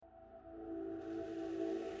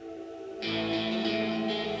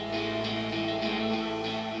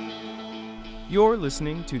You're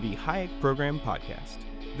listening to the Hayek Program Podcast.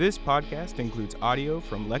 This podcast includes audio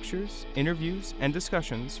from lectures, interviews, and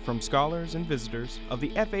discussions from scholars and visitors of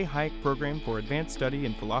the F.A. Hayek Program for Advanced Study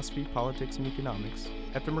in Philosophy, Politics, and Economics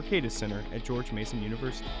at the Mercatus Center at George Mason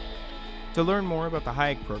University. To learn more about the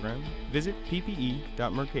Hayek Program, visit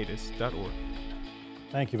ppe.mercatus.org.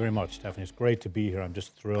 Thank you very much, Stephanie. It's great to be here. I'm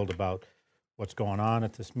just thrilled about what's going on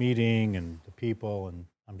at this meeting and the people, and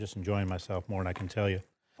I'm just enjoying myself more than I can tell you.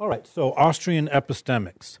 All right, so Austrian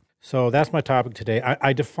epistemics. So that's my topic today.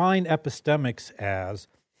 I define epistemics as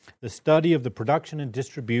the study of the production and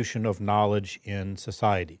distribution of knowledge in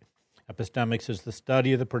society. Epistemics is the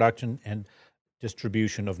study of the production and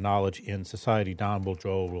distribution of knowledge in society. Don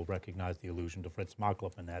will recognize the allusion to Fritz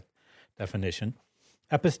Machlup in that definition.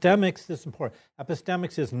 Epistemics, this is important.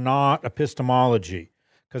 Epistemics is not epistemology,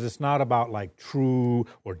 because it's not about like true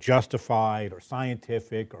or justified or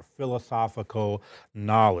scientific or philosophical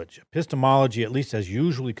knowledge. Epistemology, at least as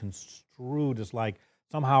usually construed, is like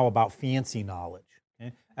somehow about fancy knowledge.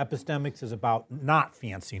 Okay? Epistemics is about not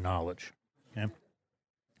fancy knowledge. Okay?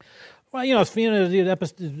 Well,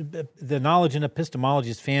 the knowledge in epistemology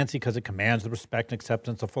is fancy because it commands the respect and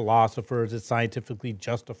acceptance of philosophers. It's scientifically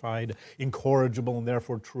justified, incorrigible, and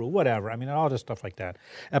therefore true, whatever. I mean, all this stuff like that.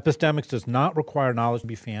 Epistemics does not require knowledge to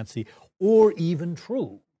be fancy or even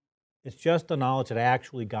true. It's just the knowledge that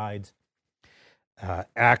actually guides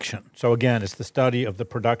action. So again, it's the study of the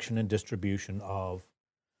production and distribution of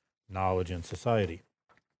knowledge in society.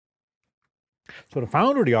 So the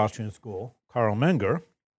founder of the Austrian school, Karl Menger,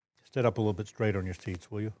 sit up a little bit straighter on your seats,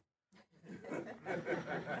 will you?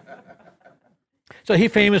 So he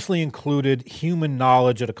famously included human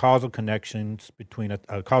knowledge at a causal connection between a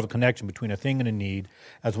thing and a need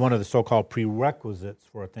as one of the so-called prerequisites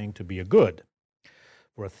for a thing to be a good.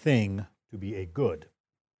 For a thing to be a good.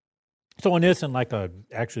 So in this, and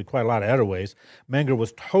actually quite a lot of other ways, Menger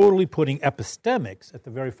was totally putting epistemics at the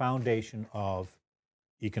very foundation of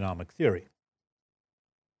economic theory.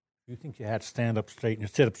 You think you had to sit up straight in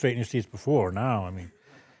your seats before now, I mean.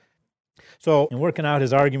 So in working out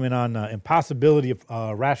his argument on impossibility of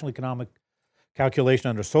rational economic calculation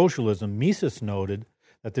under socialism, Mises noted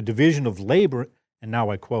that the division of labor, and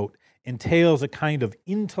now I quote, entails a kind of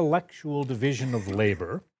intellectual division of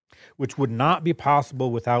labor, which would not be possible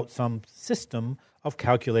without some system of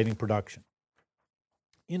calculating production.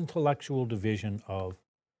 Intellectual division of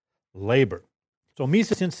labor. So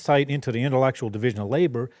Mises' insight into the intellectual division of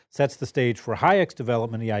labor sets the stage for Hayek's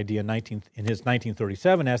development of the idea in his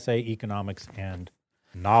 1937 essay, Economics and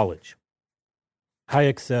Knowledge.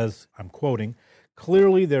 Hayek says, I'm quoting,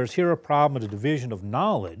 "Clearly there's here a problem of the division of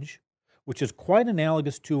knowledge, which is quite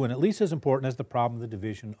analogous to and at least as important as the problem of the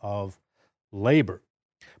division of labor.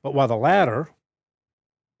 But while the latter,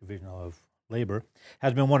 division of labor,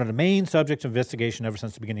 has been one of the main subjects of investigation ever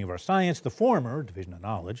since the beginning of our science, the former, division of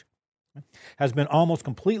knowledge, has been almost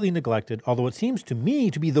completely neglected, although it seems to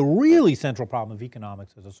me to be the really central problem of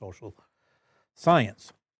economics as a social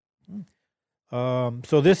science."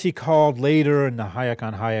 So this he called later in the Hayek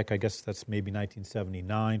on Hayek, I guess that's maybe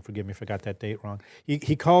 1979, forgive me if I got that date wrong.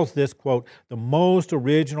 He calls this, quote, the most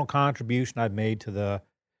original contribution I've made to the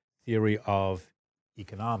theory of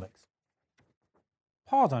economics.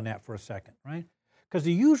 Pause on that for a second, right? Because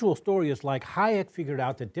the usual story is like Hayek figured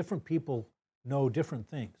out that different people know different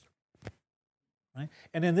things. Right?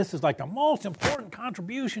 And then this is like the most important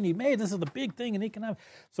contribution he made. This is the big thing in economics.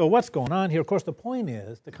 So what's going on here? Of course, the point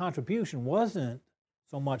is the contribution wasn't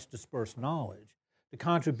so much dispersed knowledge. The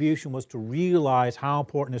contribution was to realize how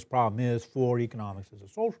important this problem is for economics as a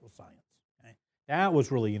social science. Okay? That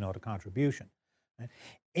was really, the contribution. Right?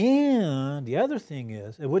 And the other thing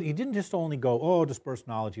is, he didn't just only go, dispersed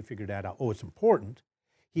knowledge, he figured that out. It's important.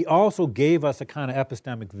 He also gave us a kind of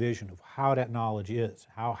epistemic vision of how that knowledge is,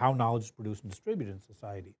 how knowledge is produced and distributed in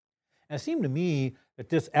society. And it seemed to me that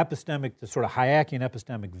this sort of Hayekian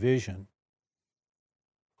epistemic vision,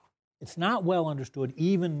 it's not well understood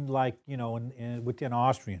even within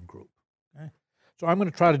Austrian group. Okay? So I'm going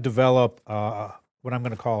to try to develop what I'm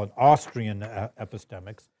going to call an Austrian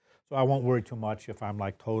epistemics. So I won't worry too much if I'm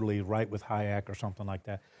totally right with Hayek or something like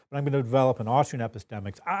that. But I'm going to develop an Austrian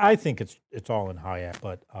epistemics. I think it's all in Hayek,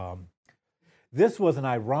 but this was an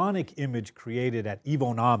ironic image created at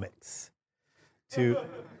Evonomics to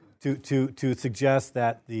suggest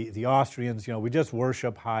that the Austrians, we just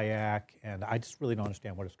worship Hayek, and I just really don't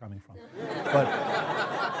understand where it's coming from.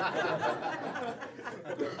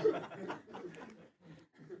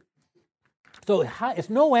 So it's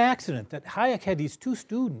no accident that Hayek had these two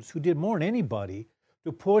students who did more than anybody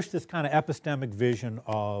to push this kind of epistemic vision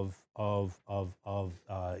of of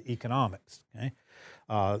economics. Okay,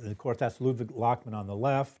 and of course that's Ludwig Lockman on the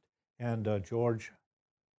left and George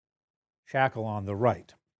Shackle on the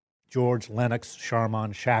right. George Lennox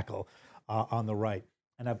Sharman Shackle on the right.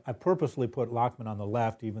 And I purposely put Lockman on the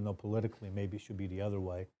left, even though politically maybe it should be the other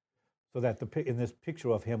way, so that in this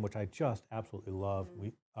picture of him, which I just absolutely love,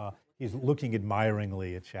 he's looking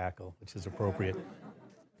admiringly at Shackle, which is appropriate.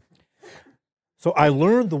 So I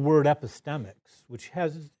learned the word epistemics, which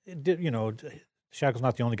has, Shackle's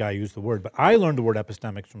not the only guy who used the word, but I learned the word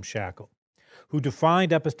epistemics from Shackle, who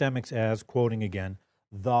defined epistemics as, quoting again,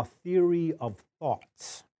 the theory of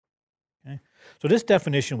thoughts. Okay? So this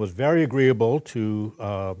definition was very agreeable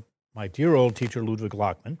to my dear old teacher, Ludwig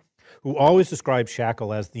Lockman, who always described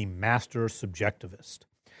Shackle as the master subjectivist.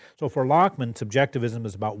 So for Lockman, subjectivism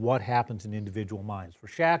is about what happens in individual minds. For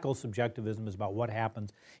Shackle, subjectivism is about what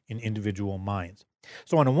happens in individual minds.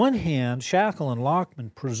 So on the one hand, Shackle and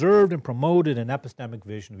Lockman preserved and promoted an epistemic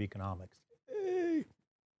vision of economics.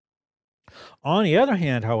 On the other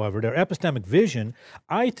hand, however, their epistemic vision,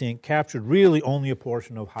 I think, captured really only a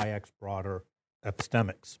portion of Hayek's broader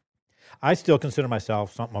epistemics. I still consider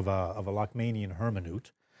myself something of a Lockmanian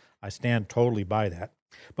hermeneut. I stand totally by that.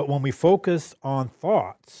 But when we focus on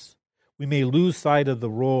thoughts, we may lose sight of the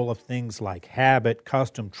role of things like habit,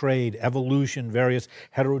 custom, trade, evolution, various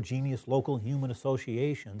heterogeneous local human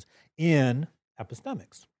associations in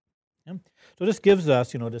epistemics. Yeah? So this gives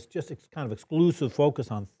us, this just kind of exclusive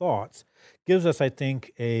focus on thoughts gives us, I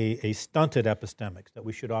think, a stunted epistemics that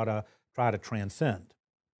we ought to try to transcend.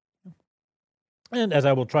 And as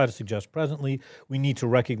I will try to suggest presently, we need to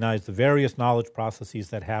recognize the various knowledge processes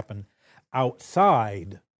that happen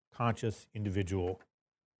outside conscious individual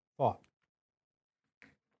thought.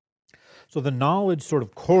 So the knowledge sort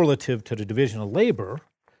of correlative to the division of labor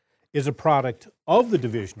is a product of the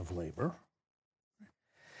division of labor.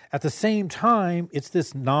 At the same time, it's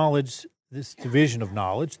this knowledge, this division of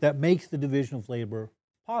knowledge, that makes the division of labor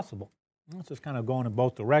possible. It's just kind of going in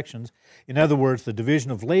both directions. In other words, the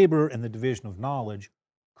division of labor and the division of knowledge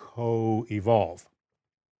co-evolve.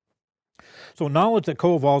 So knowledge that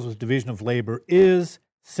co-evolves with division of labor is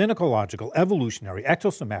synecological, evolutionary,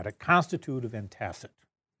 exosomatic, constitutive, and tacit.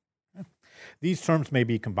 These terms may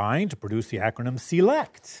be combined to produce the acronym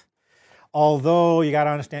SELECT. Although you got to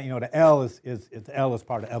understand, the L is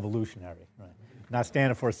part of evolutionary, right? Not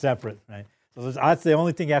standing for separate, right? So that's the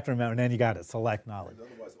only thing you have to remember, and then you got to select knowledge.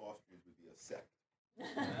 Otherwise, Austrians would be a sect.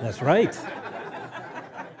 That's right.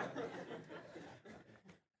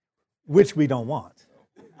 Which we don't want.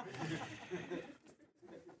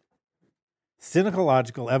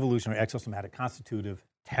 Synecological, evolutionary, exosomatic, constitutive,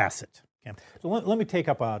 tacit. Okay. So let me take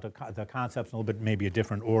up the concepts in a little bit, maybe a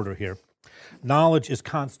different order here. Knowledge is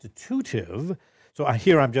constitutive. So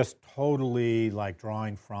here I'm just totally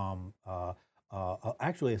drawing from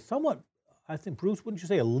actually a somewhat, I think, Bruce, wouldn't you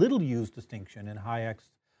say, a little used distinction in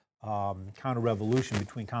Hayek's counter-revolution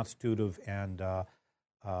between constitutive and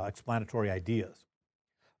explanatory ideas.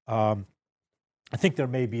 I think there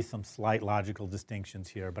may be some slight logical distinctions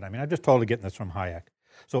here, but I'm just totally getting this from Hayek.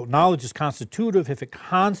 So knowledge is constitutive if it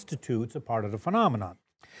constitutes a part of the phenomenon.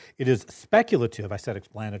 It is speculative. I said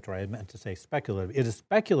explanatory. I meant to say speculative. It is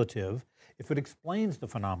speculative if it explains the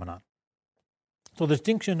phenomenon. So the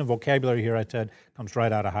distinction of vocabulary here, I said, comes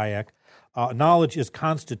right out of Hayek. Knowledge is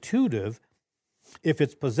constitutive if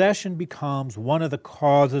its possession becomes one of the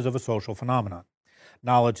causes of a social phenomenon.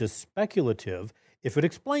 Knowledge is speculative if it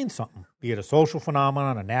explains something, be it a social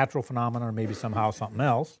phenomenon, a natural phenomenon, or maybe somehow something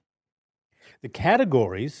else. The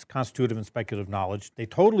categories, constitutive and speculative knowledge, they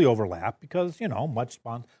totally overlap because,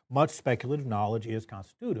 much speculative knowledge is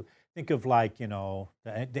constitutive. Think of the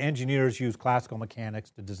engineers use classical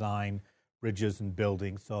mechanics to design bridges and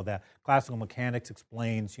buildings, so that classical mechanics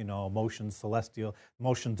explains, motions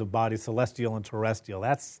of bodies, celestial and terrestrial.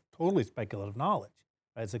 That's totally speculative knowledge.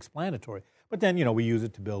 Right? It's explanatory. But then, we use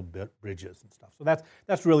it to build bridges and stuff. So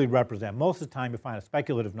that's really represent. Most of the time you find a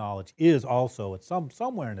speculative knowledge is also, at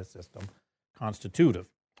somewhere in the system, constitutive,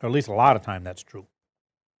 or at least a lot of time that's true.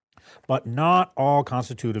 But not all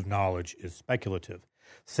constitutive knowledge is speculative.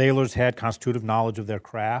 Sailors had constitutive knowledge of their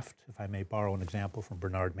craft, if I may borrow an example from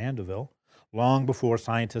Bernard Mandeville, long before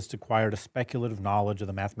scientists acquired a speculative knowledge of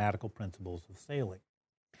the mathematical principles of sailing.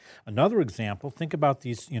 Another example, think about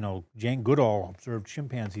these, Jane Goodall observed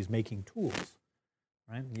chimpanzees making tools,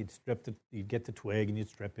 right? You'd get the twig and you'd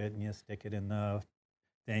strip it and you stick it in the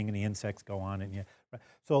thing and the insects go on it.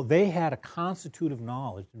 So they had a constitutive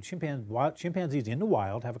knowledge. And chimpanzees in the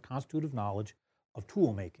wild have a constitutive knowledge of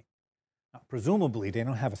tool making. Now, presumably, they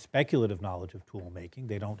don't have a speculative knowledge of tool making.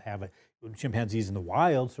 They don't have chimpanzees in the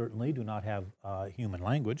wild certainly do not have human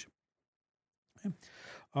language.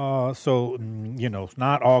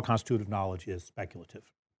 Not all constitutive knowledge is speculative.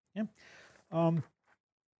 Yeah?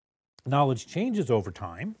 Knowledge changes over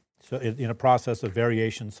time, so in a process of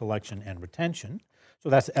variation, selection, and retention. So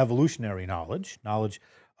that's evolutionary knowledge. Knowledge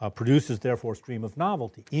produces, therefore, a stream of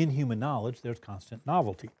novelty. In human knowledge, there's constant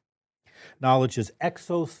novelty. Knowledge is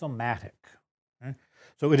exosomatic. Right?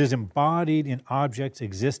 So it is embodied in objects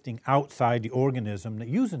existing outside the organism that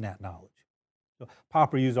using that knowledge. So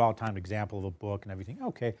Popper used all the time an example of a book and everything.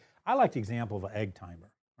 Okay, I like the example of an egg timer,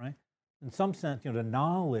 right? In some sense, the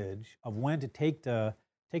knowledge of when to take the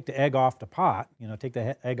egg off the pot, take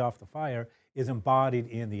the egg off the fire, is embodied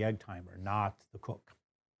in the egg timer, not the cook.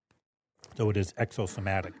 So it is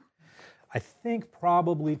exosomatic. I think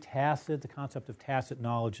probably the concept of tacit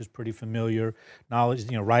knowledge is pretty familiar. Knowledge,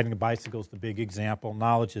 riding a bicycle is the big example.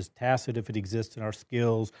 Knowledge is tacit if it exists in our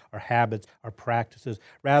skills, our habits, our practices,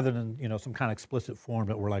 rather than, some kind of explicit form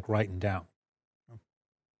that we're like writing down.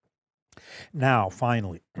 Now,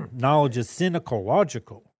 finally, knowledge is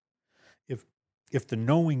synecological if the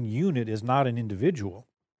knowing unit is not an individual,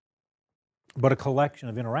 but a collection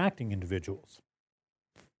of interacting individuals.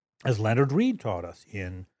 As Leonard Read taught us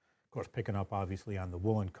in, of course, picking up obviously on the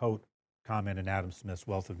woolen coat comment in Adam Smith's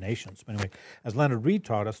Wealth of Nations. But anyway, as Leonard Read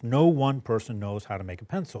taught us, no one person knows how to make a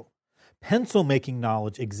pencil. Pencil-making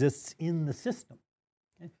knowledge exists in the system.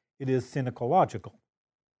 Okay? It is synecological.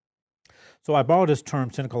 So I borrowed this term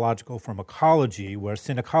synecological from ecology, where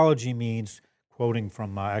synecology means, quoting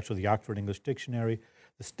from actually the Oxford English Dictionary,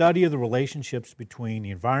 the study of the relationships between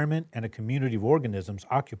the environment and a community of organisms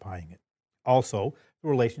occupying it. Also, the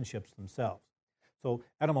relationships themselves. So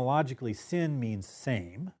etymologically, syn means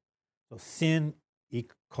same. So syn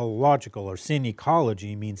ecological or syn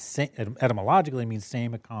ecology means etymologically means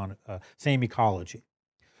same ecology.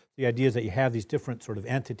 The idea is that you have these different sort of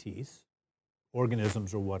entities,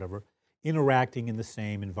 organisms or whatever, interacting in the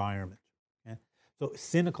same environment. Okay? So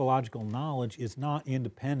synecological knowledge is not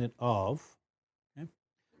independent of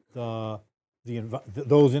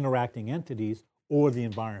those interacting entities or the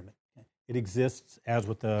environment. Okay? It exists, as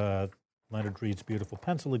with the Leonard Read's beautiful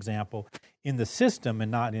pencil example, in the system and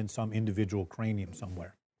not in some individual cranium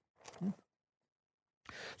somewhere.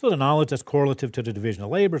 So the knowledge that's correlative to the division of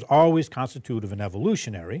labor is always constitutive and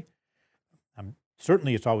evolutionary.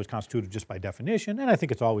 Certainly it's always constitutive just by definition, and I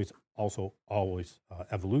think it's always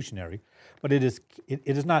evolutionary. But it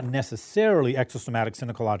is not necessarily exosomatic,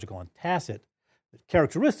 synecological, and tacit,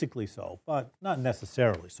 characteristically so, but not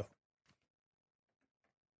necessarily so.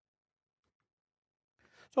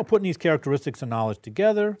 So putting these characteristics of knowledge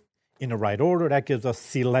together in the right order, that gives us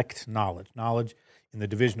select knowledge. Knowledge in the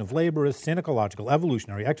division of labor is synecological,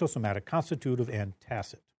 evolutionary, exosomatic, constitutive, and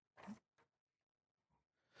tacit.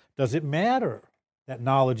 Does it matter that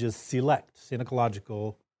knowledge is select,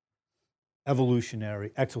 synecological,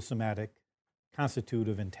 evolutionary, exosomatic,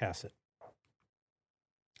 constitutive, and tacit?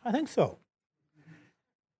 I think so.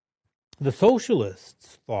 The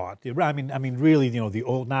socialists thought, really, the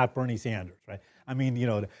old, not Bernie Sanders, right?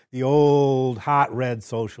 The old hot red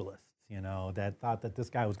socialists, that thought that this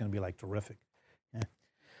guy was going to be like terrific. Yeah.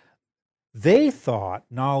 They thought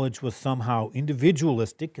knowledge was somehow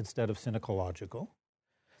individualistic instead of synecological,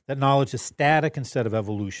 that knowledge is static instead of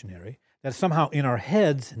evolutionary, that's somehow in our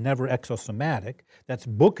heads, never exosomatic, that's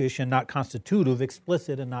bookish and not constitutive,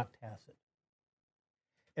 explicit and not tacit.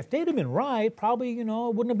 If they'd have been right, probably, it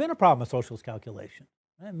wouldn't have been a problem with socialist calculation.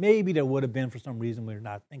 Maybe there would have been for some reason we're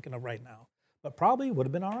not thinking of right now, but probably would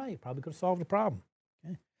have been all right, probably could have solved the problem.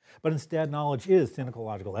 Okay? But instead, knowledge is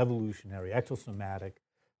synecological, evolutionary, exosomatic,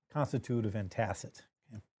 constitutive, and tacit.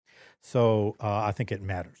 Okay? So I think it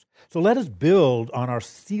matters. So let us build on our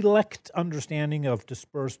select understanding of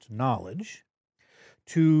dispersed knowledge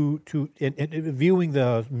to viewing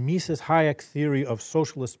the Mises Hayek theory of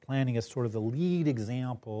socialist planning as sort of the lead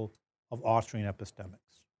example of Austrian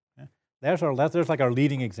epistemics. Okay? There's like our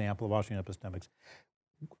leading example of Austrian epistemics.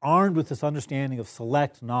 Armed with this understanding of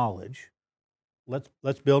select knowledge,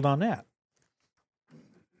 let's build on that.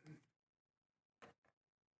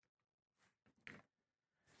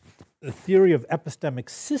 The theory of epistemic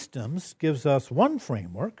systems gives us one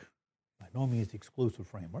framework, by no means the exclusive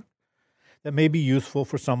framework, that may be useful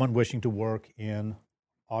for someone wishing to work in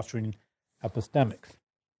Austrian epistemics.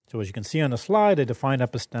 So as you can see on the slide, I define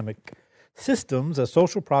epistemic systems as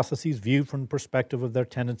social processes viewed from the perspective of their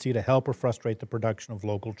tendency to help or frustrate the production of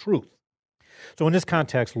local truth. So in this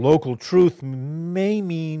context, local truth may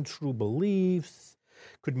mean true beliefs,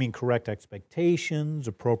 could mean correct expectations,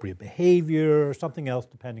 appropriate behavior, or something else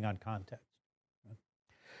depending on context.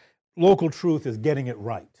 Local truth is getting it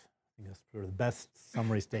right. I think that's sort of the best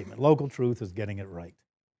summary statement. Local truth is getting it right.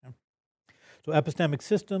 So epistemic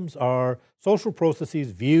systems are social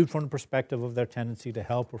processes viewed from the perspective of their tendency to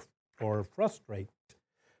help or frustrate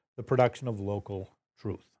the production of local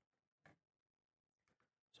truth.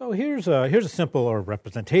 So here's a simple or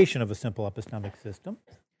representation of a simple epistemic system.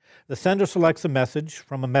 The sender selects a message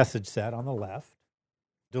from a message set on the left,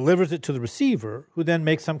 delivers it to the receiver, who then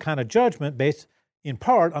makes some kind of judgment based in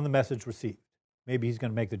part on the message received. Maybe he's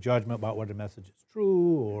going to make the judgment about whether the message is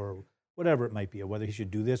true or whatever it might be, or whether he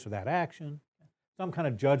should do this or that action. Some kind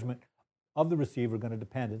of judgment of the receiver going to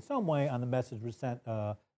depend in some way on the message sent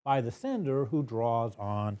by the sender, who draws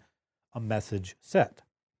on a message set.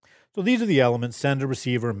 So these are the elements: sender,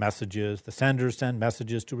 receiver, messages. The senders send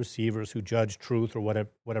messages to receivers who judge truth or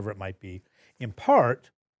whatever it might be, in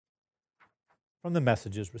part from the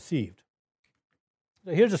messages received.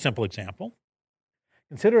 So here's a simple example.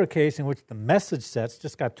 Consider a case in which the message set's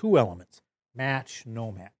just got two elements: match,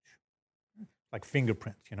 no match. Like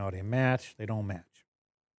fingerprints, they match, they don't match.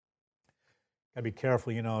 Got to be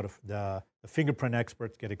careful, the fingerprint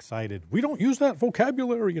experts get excited. We don't use that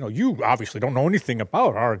vocabulary. You obviously don't know anything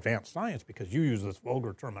about our advanced science because you use this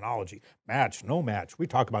vulgar terminology. Match, no match. We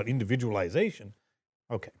talk about individualization.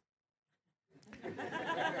 Okay.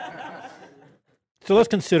 So let's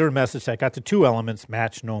consider a message that got the two elements: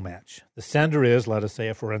 match, no match. The sender is, let us say,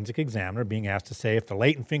 a forensic examiner being asked to say if the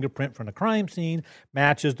latent fingerprint from the crime scene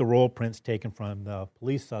matches the roll prints taken from the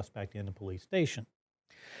police suspect in the police station.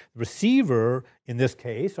 The receiver in this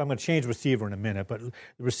case, I'm going to change receiver in a minute, but the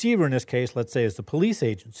receiver in this case, let's say, is the police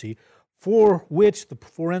agency for which the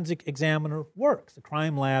forensic examiner works. The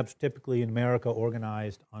crime labs typically in America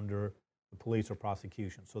organized under the police or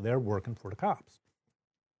prosecution, so they're working for the cops.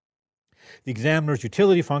 The examiner's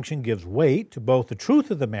utility function gives weight to both the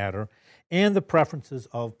truth of the matter and the preferences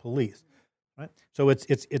of police. Right? So it's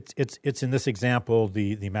in this example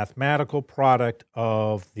the mathematical product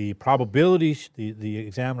of the probabilities the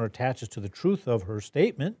examiner attaches to the truth of her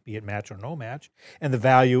statement, be it match or no match, and the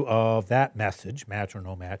value of that message, match or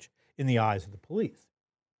no match, in the eyes of the police.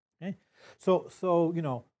 Okay? So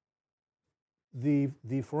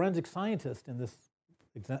the forensic scientist in this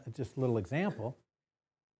just little example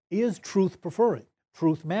is truth preferring.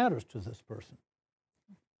 Truth matters to this person,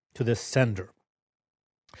 to this sender.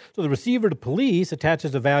 So the receiver to police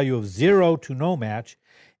attaches a value of 0 to no match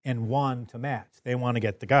and 1 to match. They want to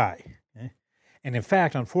get the guy. Okay? And in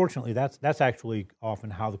fact, unfortunately, that's actually often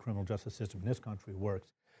how the criminal justice system in this country works,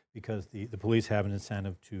 because the police have an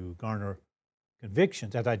incentive to garner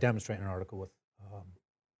convictions, as I demonstrate in an article with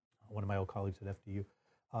one of my old colleagues at FDU.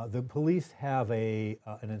 The police have an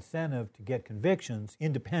incentive to get convictions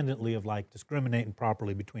independently of discriminating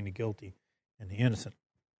properly between the guilty and the innocent.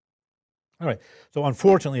 All right, so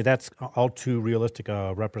unfortunately that's all too realistic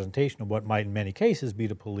a representation of what might in many cases be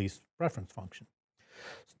the police preference function.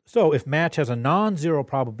 So if match has a non-zero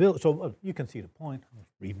probability, so you can see the point. I'll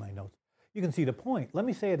read my notes. You can see the point. Let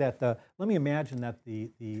me say that let me imagine that the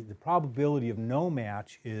probability of no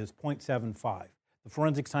match is 0.75. The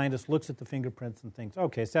forensic scientist looks at the fingerprints and thinks,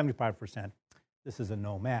 okay, 75%, this is a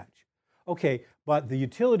no match. Okay, but the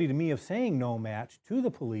utility to me of saying no match to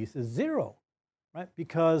the police is 0, right?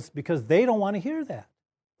 Because they don't want to hear that.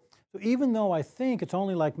 So even though I think it's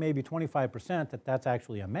only maybe 25% that's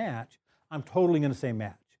actually a match, I'm totally going to say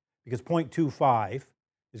match, because 0.25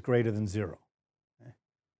 is greater than 0. Okay?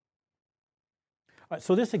 All right,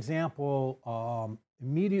 so this example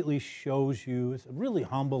immediately shows you, it's a really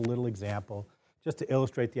humble little example, just to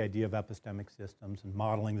illustrate the idea of epistemic systems and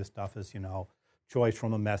modeling the stuff as, choice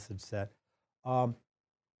from a message set. And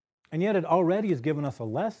yet it already has given us a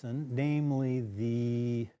lesson, namely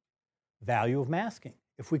the value of masking.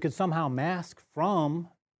 If we could somehow mask from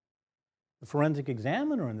the forensic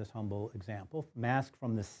examiner in this humble example, mask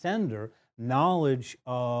from the sender knowledge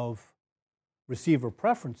of receiver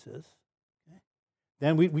preferences, okay,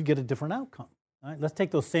 then we get a different outcome. Right? Let's take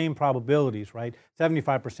those same probabilities, right?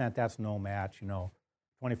 75%, that's no match,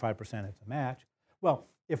 25% it's a match. Well,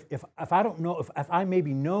 if I don't know, if I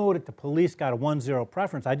maybe know that the police got a 1-0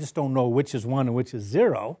 preference, I just don't know which is 1 and which is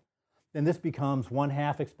 0, then this becomes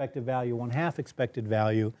 1/2 expected value, 1/2 expected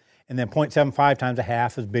value, and then 0.75 times a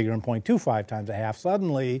half is bigger than 0.25 times a half.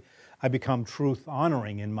 Suddenly, I become truth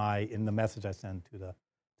honoring in the message I send to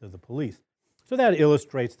the police. So that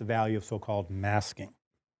illustrates the value of so-called masking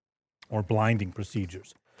or blinding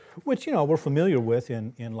procedures, which we're familiar with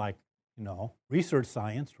in research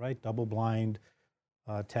science, right? Double-blind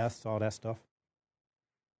tests, all that stuff.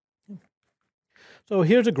 So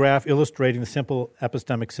here's a graph illustrating the simple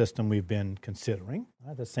epistemic system we've been considering,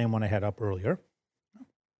 the same one I had up earlier.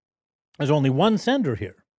 There's only one sender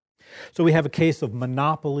here. So we have a case of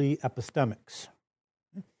monopoly epistemics.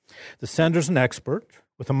 The sender's an expert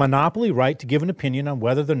with a monopoly right to give an opinion on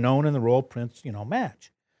whether the known and the roll prints,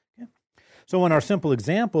 match. Okay? So in our simple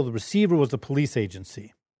example, the receiver was the police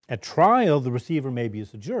agency. At trial, the receiver maybe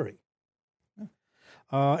is the jury.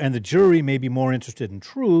 And the jury may be more interested in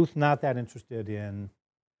truth, not that interested in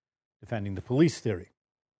defending the police theory.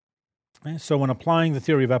 Okay? So when applying the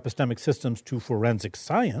theory of epistemic systems to forensic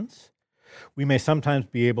science, we may sometimes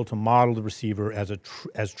be able to model the receiver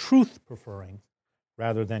as truth-preferring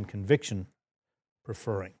rather than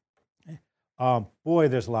conviction-preferring. Boy,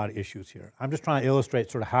 there's a lot of issues here. I'm just trying to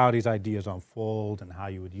illustrate sort of how these ideas unfold and how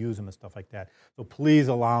you would use them and stuff like that. So please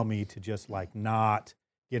allow me to just not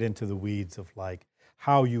get into the weeds of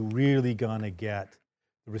how you really gonna get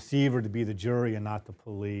the receiver to be the jury and not the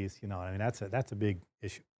police. That's a big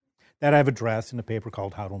issue that I've addressed in a paper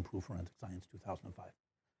called How to Improve Forensic Science, 2005.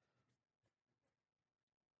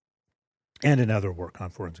 And in other work on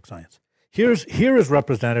forensic science. Here is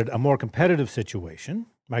represented a more competitive situation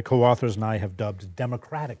my co-authors and I have dubbed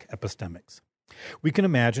democratic epistemics. We can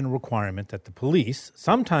imagine a requirement that the police,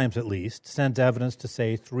 sometimes at least, sends evidence to,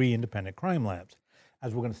 say, 3 independent crime labs.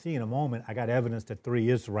 As we're going to see in a moment, I got evidence that 3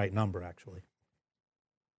 is the right number, actually.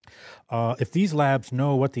 If these labs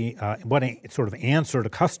know what a sort of answer the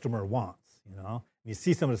customer wants, you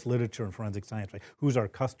see some of this literature in forensic science, right? Who's our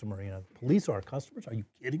customer? Police are our customers? Are you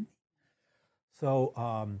kidding me?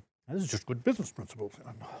 So this is just good business principles.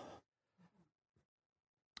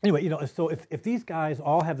 Anyway, so if these guys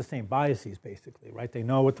all have the same biases, basically, right? They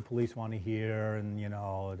know what the police want to hear, and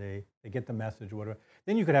they get the message or whatever.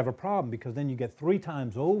 Then you could have a problem, because then you get 3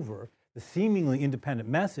 times over the seemingly independent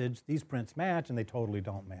message. These prints match, and they totally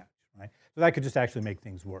don't match, right? So that could just actually make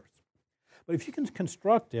things worse. But if you can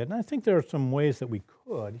construct it, and I think there are some ways that we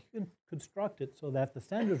could, you can construct it so that the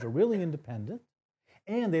senders are really independent,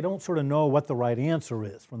 and they don't sort of know what the right answer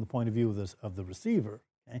is from the point of view of the receiver.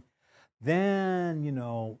 Okay? Then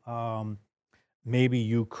maybe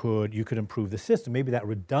you could improve the system. Maybe that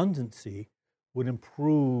redundancy would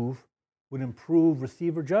improve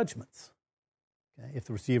receiver judgments. Okay? If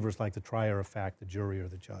the receiver is like the trier of fact, the jury, or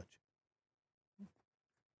the judge.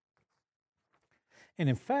 And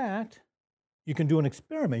in fact, you can do an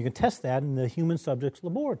experiment. You can test that in the human subjects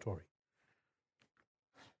laboratory.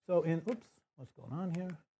 So what's going on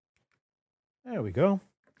here? There we go.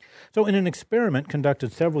 So in an experiment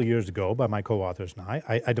conducted several years ago by my co-authors and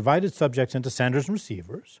I divided subjects into senders and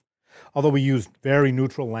receivers. Although we used very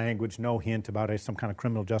neutral language, no hint about some kind of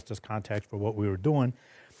criminal justice context for what we were doing.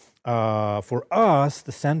 For us,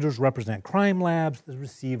 the senders represent crime labs, the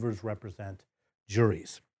receivers represent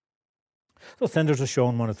juries. So senders are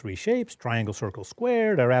shown one of 3 shapes: triangle, circle,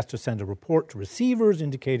 square. They're asked to send a report to receivers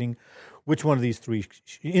indicating one of these three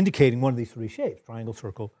shapes: triangle,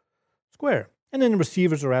 circle, square. And then the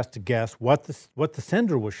receivers are asked to guess what the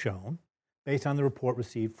sender was shown based on the report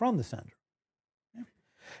received from the sender. Okay.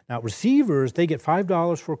 Now, receivers, they get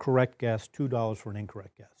 $5 for a correct guess, $2 for an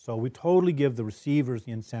incorrect guess. So we totally give the receivers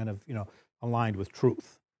the incentive, aligned with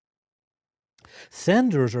truth.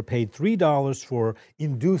 Senders are paid $3 for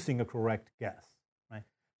inducing a correct guess. Right?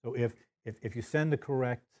 So if you send the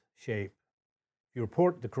correct shape, you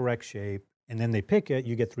report the correct shape, and then they pick it,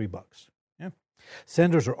 you get $3. Yeah?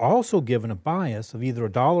 Senders are also given a bias of either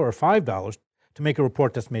 $1 or $5 to make a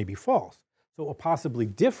report that's maybe false. So a possibly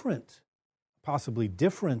different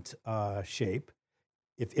shape,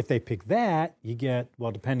 if they pick that, you get,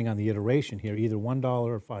 well, depending on the iteration here, either $1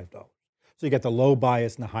 or $5. So you get the low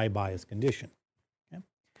bias and the high bias condition. Okay?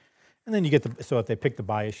 And then you get so if they pick the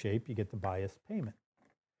bias shape, you get the bias payment.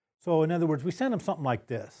 So in other words, we send them something like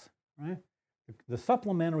this, right? The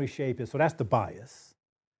supplementary shape is, so that's the bias.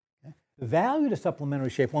 Okay? The value of the supplementary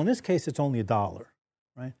shape, well, in this case, it's only $1,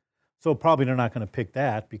 right? So probably they're not going to pick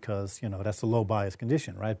that because, that's the low bias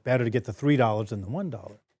condition, right? Better to get the $3 than the $1.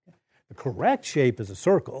 Okay? The correct shape is a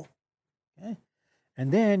circle, okay?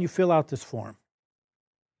 And then you fill out this form.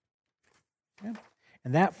 Okay?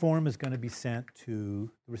 And that form is going to be sent to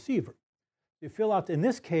the receiver. You fill out, in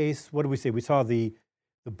this case, what do we say? We saw the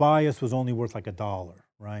bias was only worth like $1,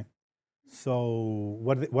 right? So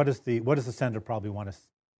what does the sender probably want to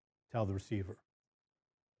tell the receiver?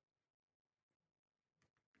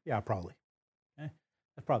 Yeah, probably. Okay?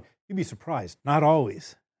 That's probably. You'd be surprised. Not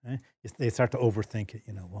always. Okay? They start to overthink it.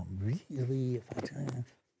 Well, really?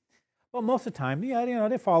 Well, most of the time,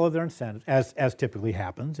 they follow their incentives, as typically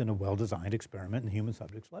happens in a well-designed experiment in human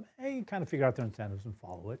subjects lab. Hey, you kind of figure out their incentives and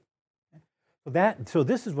follow it. Okay? So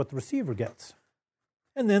this is what the receiver gets.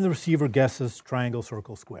 And then the receiver guesses triangle,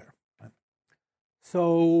 circle, square. Right?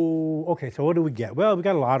 So what do we get? Well, we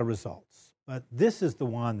got a lot of results. But this is the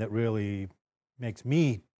one that really makes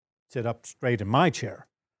me sit up straight in my chair.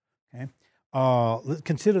 Okay? Let's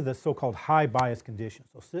consider the so-called high bias condition.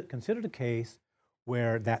 So consider the case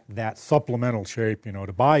where that supplemental shape,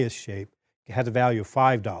 the bias shape, has a value of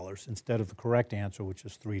 $5 instead of the correct answer, which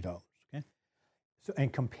is $3. Okay? So,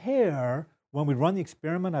 and compare when we run the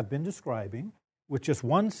experiment I've been describing with just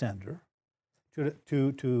one sender to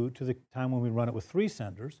the time when we run it with 3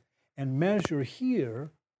 senders, and measure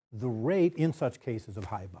here the rate, in such cases of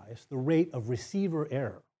high bias, the rate of receiver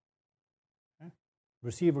error. Okay?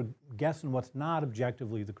 Receiver guessing what's not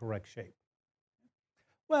objectively the correct shape.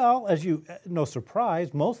 Well, no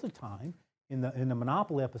surprise, most of the time, in the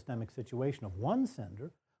monopoly epistemic situation of one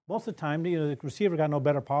sender, most of the time the receiver got no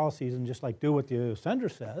better policies than just do what the sender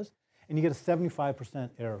says, and you get a 75%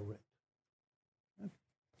 error rate. Okay?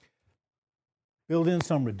 Build in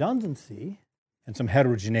some redundancy and some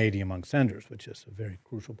heterogeneity among senders, which is a very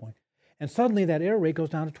crucial point. And suddenly that error rate goes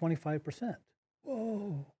down to 25%.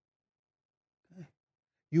 Whoa. Okay.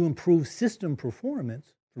 You improve system performance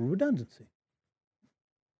through redundancy.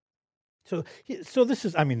 So this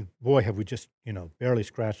is, boy, have we just, barely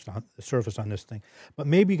scratched on the surface on this thing. But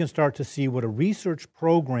maybe you can start to see what a research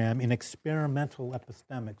program in experimental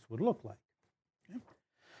epistemics would look like. Okay?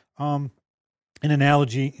 In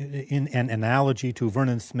an analogy to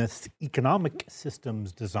Vernon Smith's economic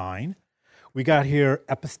systems design, we got here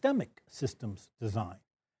epistemic systems design.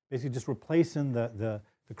 Basically just replacing the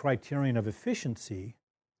criterion of efficiency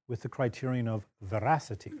with the criterion of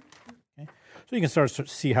veracity. Okay? So you can start to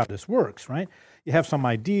see how this works, right? You have some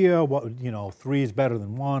idea what, 3 is better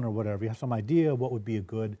than 1 or whatever. You have some idea what would be a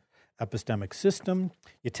good epistemic system.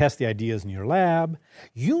 You test the ideas in your lab.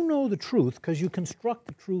 You know the truth because you construct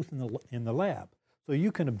the truth in the lab. So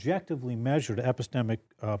you can objectively measure the epistemic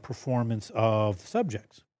performance of the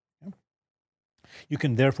subjects. Okay? You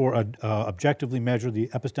can therefore objectively measure the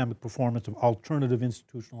epistemic performance of alternative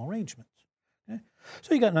institutional arrangements. Okay?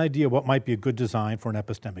 So you got an idea what might be a good design for an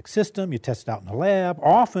epistemic system. You test it out in the lab.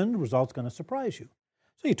 Often the result's going to surprise you.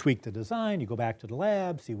 So you tweak the design, you go back to the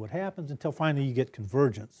lab, see what happens, until finally you get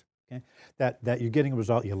convergence. Okay? That you're getting a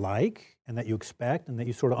result you like and that you expect and that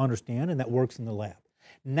you sort of understand and that works in the lab.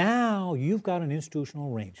 Now you've got an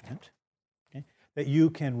institutional arrangement, okay, that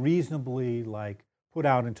you can reasonably put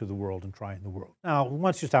out into the world and try in the world. Now,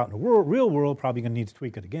 once it's out in the real world, probably going to need to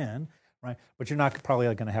tweak it again, right? But you're not probably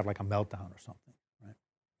going to have a meltdown or something, right?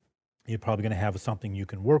 You're probably going to have something you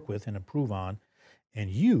can work with and improve on and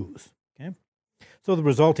use, okay? So the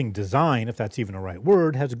resulting design, if that's even a right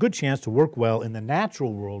word, has a good chance to work well in the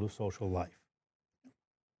natural world of social life.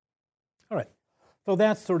 All right, so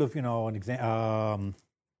that's sort of, an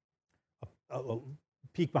a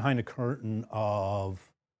peek behind the curtain of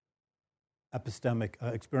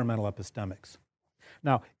experimental epistemics.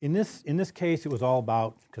 Now, in this case, it was all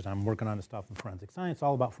about, because I'm working on this stuff in forensic science,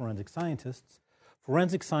 all about forensic scientists.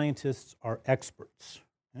 Forensic scientists are experts.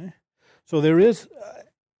 Okay? So there is,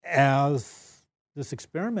 as this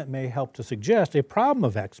experiment may help to suggest, a problem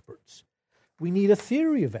of experts. We need a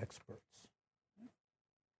theory of experts.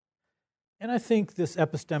 And I think this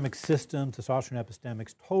epistemic system, this Austrian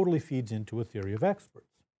epistemics, totally feeds into a theory of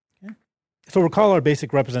experts. Okay? So recall our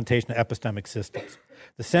basic representation of epistemic systems.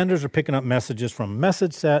 The senders are picking up messages from a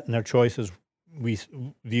message set, and their choices, we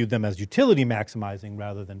viewed them as utility maximizing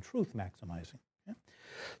rather than truth maximizing. Okay?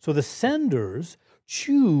 So the senders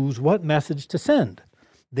choose what message to send.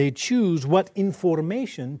 They choose what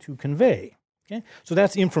information to convey. Okay? So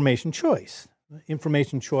that's information choice.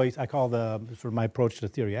 Information choice, I call my approach to the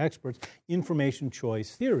theory of experts, information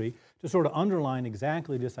choice theory, to sort of underline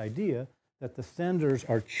exactly this idea that the senders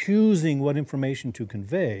are choosing what information to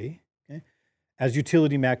convey, okay, as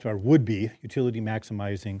would-be utility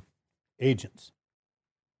maximizing agents.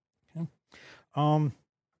 Okay?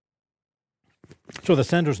 So the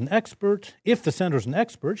sender's an expert. If the sender's an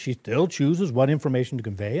expert, she still chooses what information to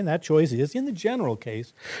convey, and that choice is, in the general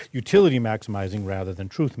case, utility maximizing rather than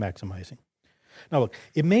truth maximizing. Now look,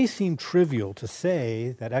 it may seem trivial to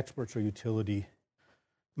say that experts are utility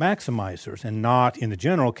maximizers and not, in the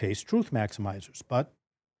general case, truth maximizers, but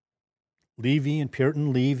Levy and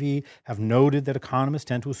Puritan-Levy have noted that economists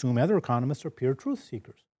tend to assume other economists are pure truth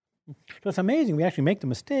seekers. So it's amazing. We actually make the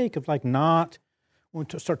mistake of not, when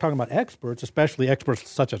we start talking about experts, especially experts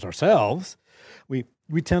such as ourselves, we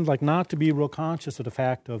tend not to be real conscious of the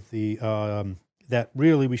fact of that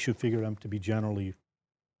really we should figure them to be generally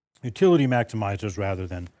utility maximizers rather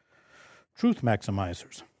than truth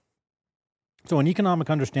maximizers. So an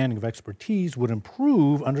economic understanding of expertise would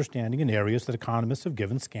improve understanding in areas that economists have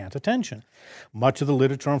given scant attention. Much of the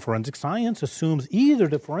literature on forensic science assumes either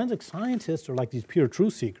that forensic scientists are these pure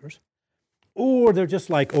truth seekers, or they're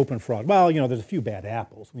just open fraud. Well, there's a few bad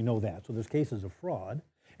apples. We know that. So there's cases of fraud.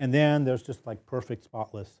 And then there's just like perfect,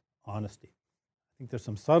 spotless honesty. I think there's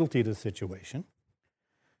some subtlety to the situation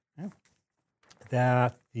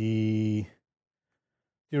that the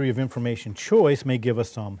theory of information choice may give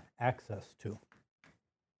us some access to.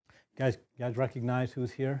 You guys recognize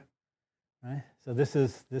who's here? Right? So this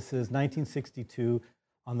is 1962.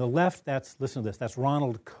 On the left, listen to this, that's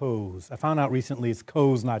Ronald Coase. I found out recently it's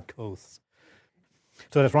Coase, not Coase.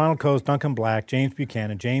 So that's Ronald Coase, Duncan Black, James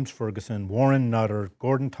Buchanan, James Ferguson, Warren Nutter,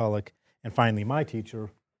 Gordon Tullock, and finally my teacher,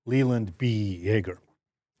 Leland B. Yeager.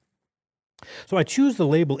 So I choose the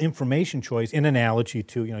label information choice in analogy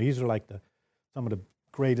to, these are like some of the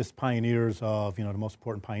greatest pioneers of, the most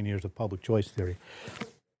important pioneers of public choice theory.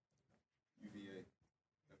 UVA.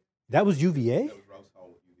 That was UVA? That was Rouse Hall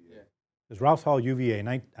with UVA. It was Rouse Hall, UVA,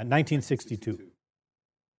 1962.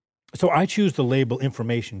 So I choose the label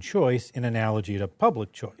information choice in analogy to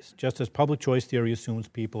public choice. Just as public choice theory assumes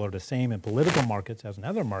people are the same in political markets as in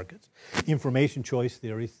other markets, information choice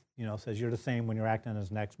theory, says you're the same when you're acting as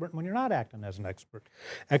an expert and when you're not acting as an expert.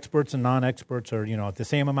 Experts and non-experts are, the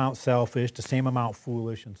same amount selfish, the same amount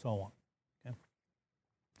foolish, and so on. Okay?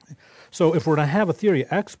 So if we're to have a theory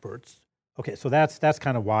of experts, okay, so that's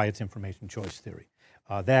kind of why it's information choice theory.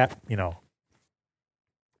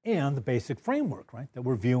 And the basic framework, right, that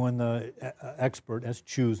we're viewing the expert as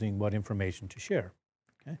choosing what information to share.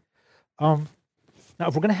 Okay. Now,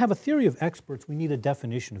 if we're going to have a theory of experts, we need a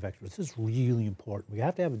definition of experts. This is really important. We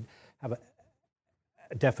have to have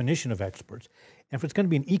a definition of experts. And if it's going to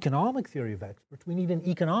be an economic theory of experts, we need an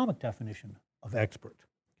economic definition of expert.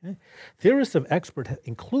 Okay. Theorists of expert,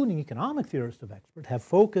 including economic theorists of expert, have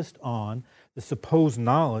focused on the supposed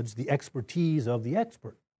knowledge, the expertise of the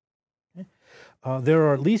expert. There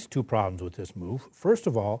are at least two problems with this move. First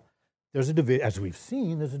of all, as we've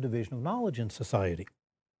seen, there's a division of knowledge in society.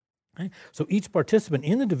 Okay? So each participant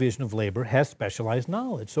in the division of labor has specialized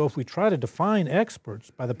knowledge. So if we try to define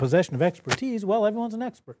experts by the possession of expertise, well, everyone's an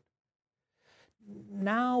expert.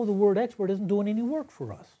 Now the word expert isn't doing any work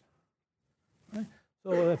for us. Right?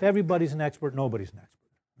 So if everybody's an expert, nobody's an expert.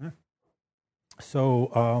 Right?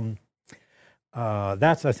 So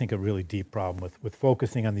that's, I think, a really deep problem with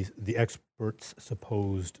focusing on the expert's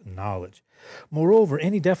supposed knowledge. Moreover,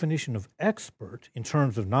 any definition of expert in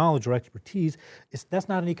terms of knowledge or expertise, that's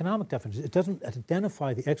not an economic definition. It doesn't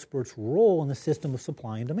identify the expert's role in the system of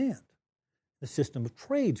supply and demand, the system of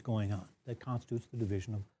trades going on that constitutes the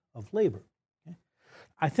division of labor. Okay?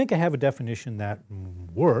 I think I have a definition that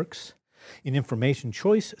works. In information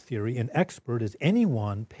choice theory, an expert is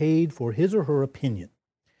anyone paid for his or her opinion.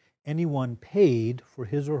 Anyone paid for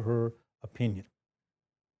his or her opinion.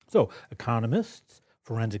 So economists,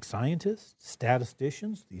 forensic scientists,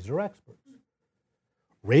 statisticians, these are experts.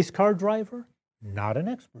 Race car driver, not an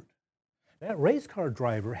expert. That race car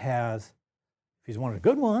driver has, if he's one of the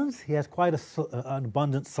good ones, he has quite an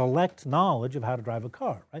abundant select knowledge of how to drive a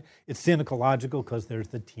car, right? It's cynical logical because there's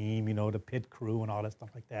the team, the pit crew and all that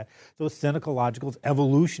stuff like that. So it's cynical logical, it's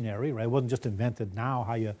evolutionary, right? It wasn't just invented now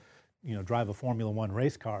how you drive a Formula One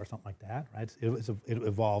race car or something like that, right? It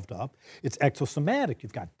evolved up. It's exosomatic.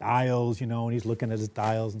 You've got dials, and he's looking at his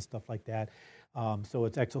dials and stuff like that. So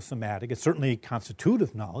it's exosomatic. It's certainly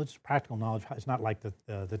constitutive knowledge, practical knowledge. It's not like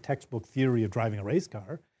the textbook theory of driving a race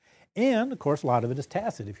car. And, of course, a lot of it is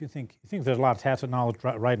tacit. If you think there's a lot of tacit knowledge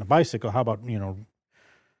riding a bicycle, how about,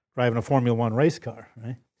 driving a Formula One race car,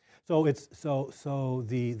 right? So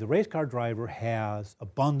the race car driver has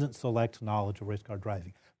abundant select knowledge of race car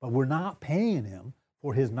driving. But we're not paying him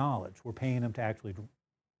for his knowledge. We're paying him to actually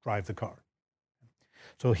drive the car.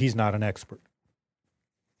 So he's not an expert.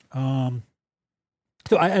 I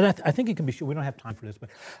think it can be shown, we don't have time for this, but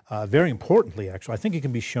very importantly, actually, I think it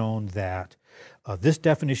can be shown that this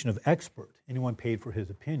definition of expert, anyone paid for his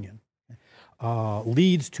opinion,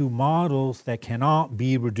 leads to models that cannot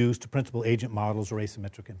be reduced to principal agent models or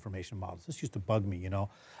asymmetric information models. This used to bug me,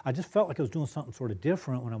 I just felt like I was doing something sort of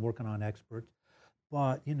different when I'm working on experts.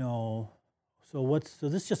 But, so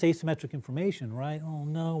this is just asymmetric information, right? Oh,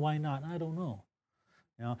 no, why not? I don't know.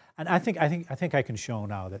 And I think I can show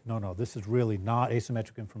now that, no, this is really not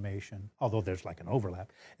asymmetric information, although there's like an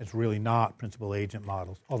overlap. It's really not principal agent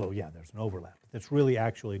models, although, yeah, there's an overlap. It's really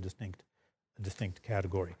actually a distinct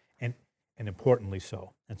category, and importantly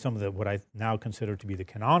so. And some of what I now consider to be the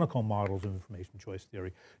canonical models of information choice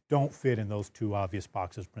theory don't fit in those two obvious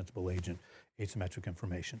boxes, principal agent, asymmetric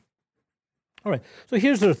information. All right, so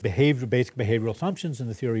here's the basic behavioral assumptions in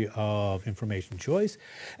the theory of information choice.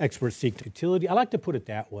 Experts seek utility. I like to put it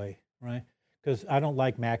that way, right? Because I don't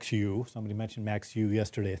like Max U. Somebody mentioned Max U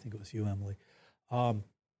yesterday. I think it was you, Emily. I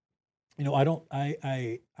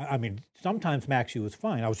mean, sometimes Max U is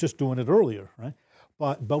fine. I was just doing it earlier, right?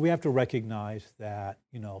 But we have to recognize that,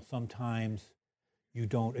 sometimes you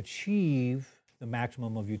don't achieve the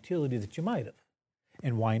maximum of utility that you might have.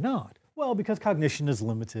 And why not? Well, because cognition is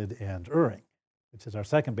limited and erring, which is our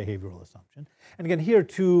second behavioral assumption. And again, here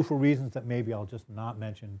too, for reasons that maybe I'll just not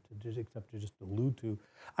mention, except to just allude to,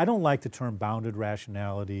 I don't like the term bounded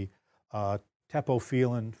rationality. Teppo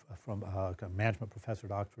Phelan, from a management professor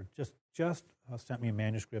at Oxford, just sent me a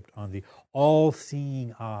manuscript on the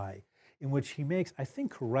all-seeing eye, in which he makes, I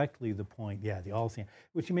think correctly, the point, the all-seeing,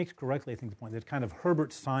 which he makes correctly, I think, the point that kind of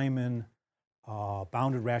Herbert Simon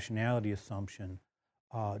bounded rationality assumption,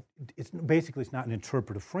 it's not an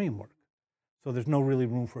interpretive framework. So there's no really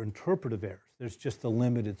room for interpretive errors. There's just the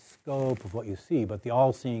limited scope of what you see, but the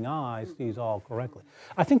all-seeing eye sees all correctly.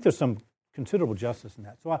 I think there's some considerable justice in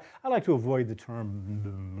that. So I like to avoid the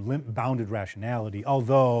term bounded rationality,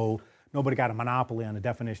 although nobody got a monopoly on the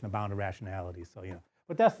definition of bounded rationality. So,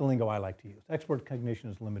 but that's the lingo I like to use. Expert cognition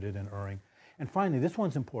is limited and erring. And finally, this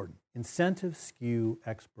one's important. Incentives skew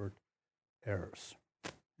expert errors.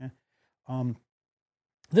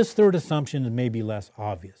 This third assumption may be less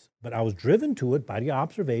obvious, but I was driven to it by the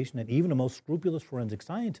observation that even the most scrupulous forensic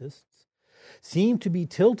scientists seem to be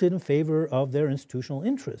tilted in favor of their institutional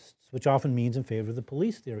interests, which often means in favor of the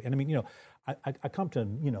police theory. And I mean, I come to,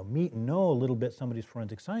 meet and know a little bit some of these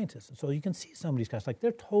forensic scientists. And so you can see some of these guys, like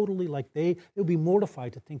they're totally they'll be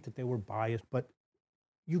mortified to think that they were biased, but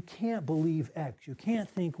you can't believe X, you can't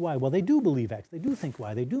think Y. Well, they do believe X, they do think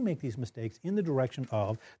Y, they do make these mistakes in the direction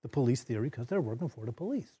of the police theory because they're working for the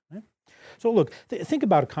police, right? So look, think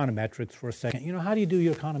about econometrics for a second. How do you do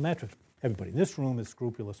your econometrics? Everybody in this room is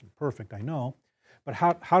scrupulous and perfect, I know. But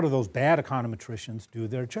how do those bad econometricians do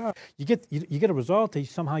their job? You get a result that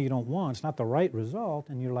somehow you don't want. It's not the right result,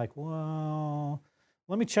 and you're like, well,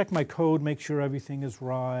 let me check my code, make sure everything is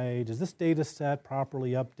right. Is this data set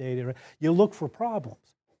properly updated? You look for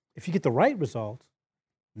problems. If you get the right results,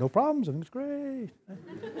 no problems, everything's great.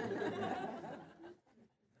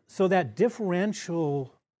 So that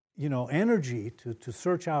differential, energy to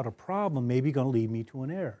search out a problem may be going to lead me to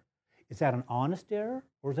an error. Is that an honest error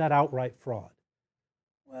or is that outright fraud?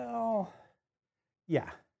 Well, yeah,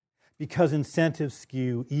 because incentives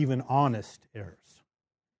skew even honest errors.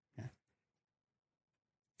 Okay.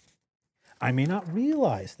 I may not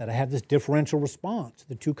realize that I have this differential response to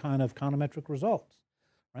the two kind of econometric results,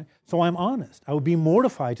 right? So I'm honest. I would be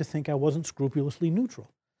mortified to think I wasn't scrupulously neutral,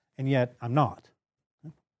 and yet I'm not.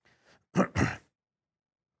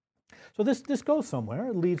 So this goes somewhere.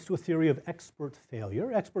 It leads to a theory of expert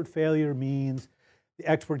failure. Expert failure means the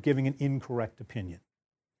expert giving an incorrect opinion.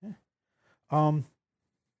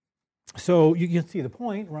 So you can see the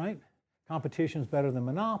point, right? Competition is better than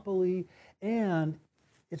monopoly, and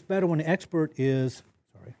it's better when the expert is,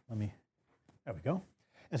 there we go.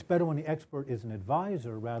 It's better when the expert is an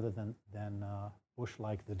advisor rather than Bush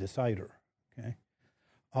like the decider, okay?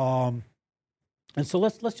 And so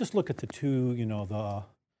let's just look at the two, the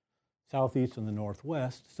Southeast and the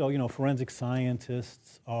Northwest. So, forensic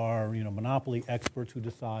scientists are, monopoly experts who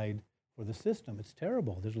decide for the system. It's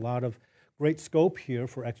terrible. There's a lot of great scope here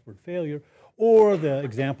for expert failure, or the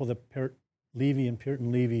example that Levy and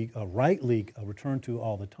Puritan Levy rightly return to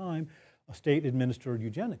all the time, state-administered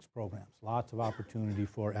eugenics programs. Lots of opportunity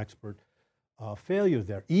for expert failure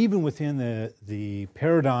there. Even within the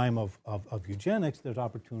paradigm of eugenics, there's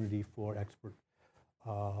opportunity for expert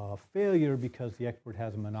failure because the expert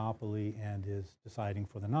has a monopoly and is deciding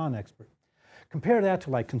for the non-expert. Compare that to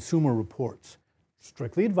like Consumer Reports.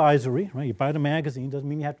 Strictly advisory, right? You buy the magazine, doesn't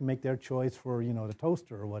mean you have to make their choice for, the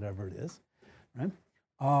toaster or whatever it is, right?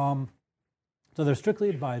 So they're strictly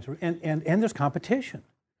advisory, and there's competition,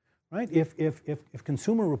 right? If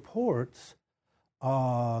Consumer Reports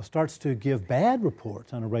starts to give bad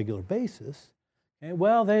reports on a regular basis, okay,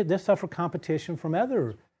 well, they suffer competition from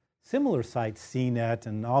other similar sites, CNET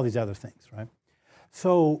and all these other things, right?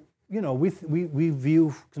 So, we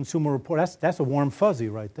view Consumer Report, that's a warm fuzzy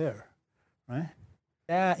right there, right?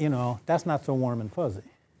 That, that's not so warm and fuzzy.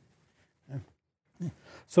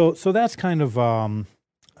 So that's kind of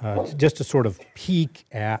just to sort of peek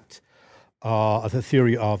at the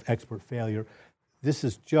theory of expert failure. This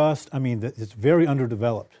is just, it's very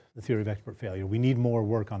underdeveloped, the theory of expert failure. We need more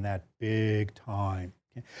work on that big time.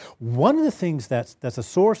 Okay? One of the things that's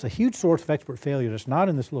a huge source of expert failure that's not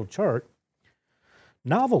in this little chart,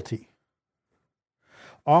 novelty.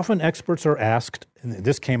 Often experts are asked, and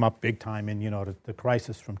this came up big time in the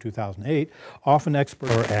crisis from 2008, often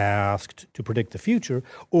experts are asked to predict the future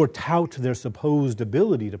or tout their supposed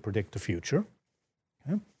ability to predict the future.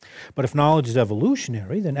 Okay? But if knowledge is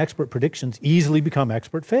evolutionary, then expert predictions easily become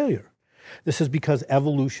expert failure. This is because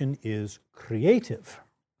evolution is creative.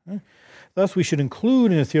 Thus, we should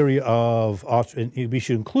include in a theory of we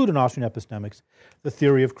should include in Austrian epistemics the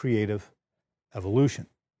theory of creative evolution.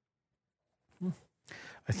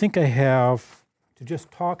 I think I have to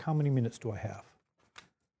just talk. How many minutes do I have?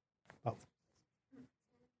 About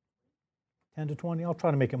 10 to 20. I'll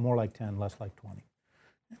try to make it more like 10, less like 20.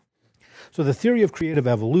 So the theory of creative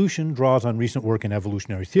evolution draws on recent work in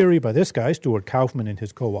evolutionary theory by this guy, Stuart Kauffman, and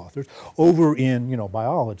his co-authors over in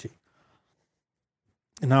biology.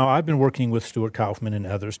 Now, I've been working with Stuart Kauffman and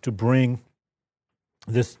others to bring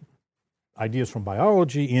this ideas from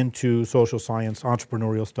biology into social science,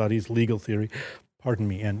 entrepreneurial studies, legal theory,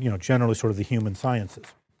 and generally sort of the human sciences.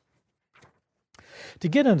 To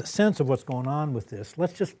get a sense of what's going on with this,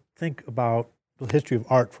 let's just think about the history of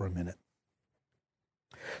art for a minute.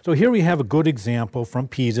 So here we have a good example from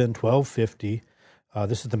Pisa in 1250.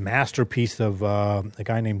 This is the masterpiece of a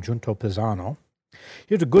guy named Giunto Pisano.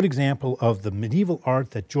 Here's a good example of the medieval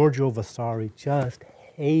art that Giorgio Vasari just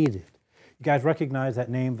hated. You guys recognize that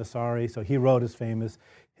name, Vasari? So he wrote his famous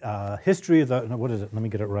history of the, what is it? Let me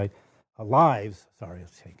get it right. Lives of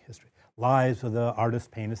the artists,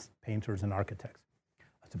 painters, and architects.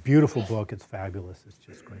 It's a beautiful book. It's fabulous. It's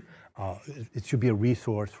just great. It should be a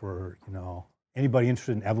resource for, anybody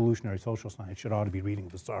interested in evolutionary social science should ought to be reading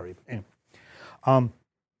Vasari. But anyway.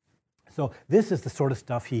 So this is the sort of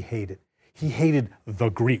stuff he hated. He hated the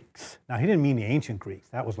Greeks. Now, he didn't mean the ancient Greeks.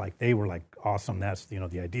 That was they were awesome. That's, the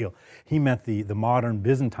ideal. He meant the modern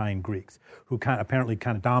Byzantine Greeks, who apparently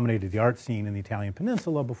dominated the art scene in the Italian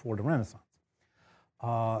peninsula before the Renaissance.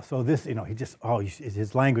 So this, he just,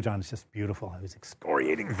 his language on it's just beautiful. He was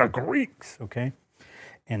excoriating the Greeks, okay?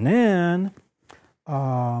 And then,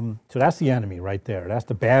 so that's the enemy right there. That's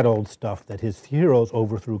the bad old stuff that his heroes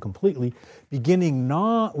overthrew completely, beginning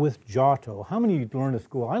not with Giotto. How many of you learned at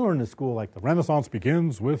school? I learned at school the Renaissance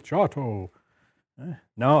begins with Giotto.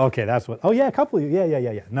 No? Okay, that's what, a couple of you,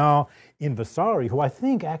 yeah. No, in Vasari, who I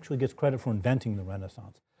think actually gets credit for inventing the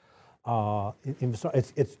Renaissance. In Vasari,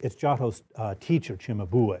 it's Giotto's teacher,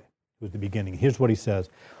 Cimabue, who's the beginning. Here's what he says.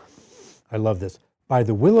 I love this. By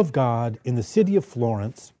the will of God, in the city of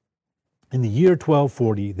Florence, in the year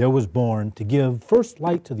 1240, there was born to give first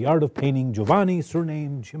light to the art of painting Giovanni,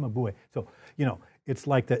 surnamed Cimabue. So, it's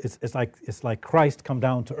like Christ come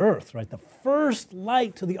down to earth, right? The first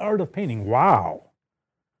light to the art of painting. Wow.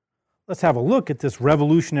 Let's have a look at this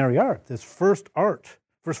revolutionary art, this first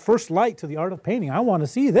light to the art of painting. I want to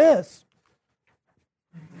see this.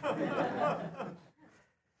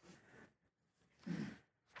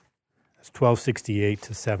 It's 1268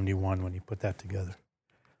 to 71 when you put that together.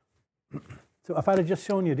 So if I'd have just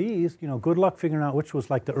shown you these, good luck figuring out which was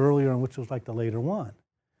the earlier and which was the later one.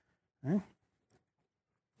 Okay?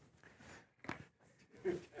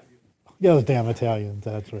 Yeah, those damn Italians,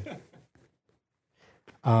 that's right.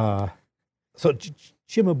 So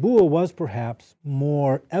Cimabue was perhaps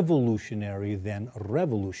more evolutionary than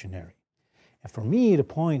revolutionary. And for me, the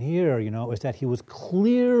point here, is that he was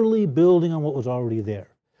clearly building on what was already there.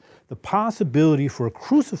 The possibility for a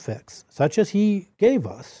crucifix, such as he gave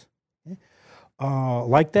us,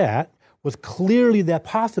 like that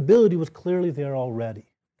possibility was clearly there already.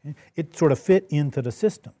 Okay? It sort of fit into the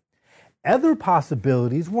system. Other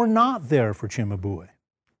possibilities were not there for Cimabue.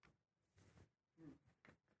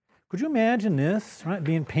 Could you imagine this, right,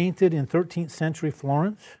 being painted in 13th century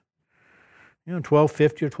Florence?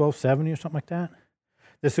 1250 or 1270 or something like that?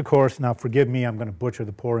 This, of course, now forgive me, I'm going to butcher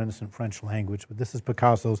the poor innocent French language, but this is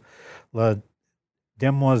Picasso's La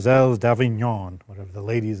Demoiselles d'Avignon, whatever, the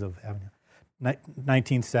ladies of Avignon.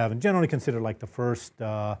 1907, generally considered the first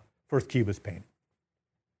Cubist painting.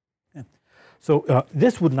 Yeah. So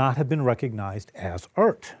this would not have been recognized as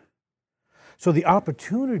art. So the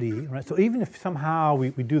opportunity, right? So even if somehow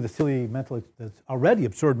we do the silly the already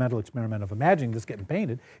absurd mental experiment of imagining this getting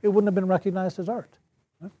painted, it wouldn't have been recognized as art.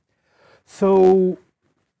 Right? So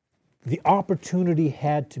the opportunity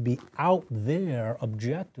had to be out there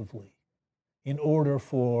objectively in order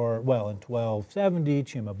for, in 1270,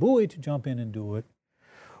 Cimabue to jump in and do it,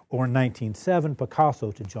 or in 1907,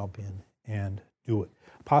 Picasso to jump in and do it.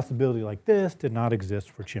 A possibility like this did not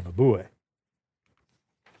exist for Cimabue.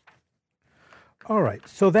 All right,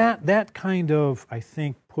 so that kind of, I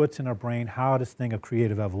think, puts in our brain how this thing of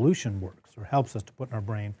creative evolution works, or helps us to put in our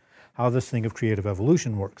brain how this thing of creative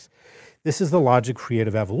evolution works. This is the logic of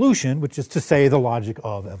creative evolution, which is to say the logic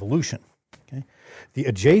of evolution. Okay? The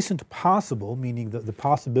adjacent possible, meaning the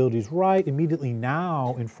possibility is right immediately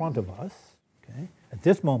now in front of us, okay, at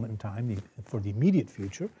this moment in time, for the immediate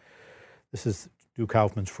future. This is Stu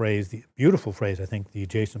Kaufman's phrase, the beautiful phrase, I think, the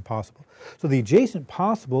adjacent possible. So the adjacent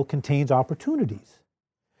possible contains opportunities,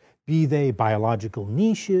 be they biological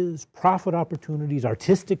niches, profit opportunities,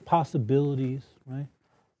 artistic possibilities, right?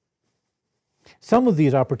 Some of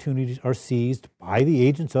these opportunities are seized by the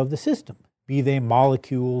agents of the system, be they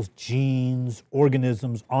molecules, genes,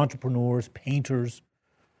 organisms, entrepreneurs, painters.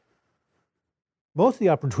 Most of the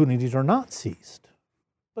opportunities are not seized,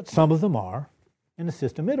 but some of them are, and the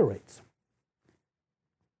system iterates.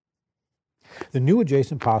 The new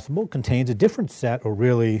adjacent possible contains a different set, or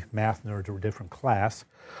really, math nerds are a different class,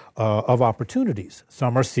 of opportunities.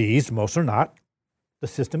 Some are seized, most are not. The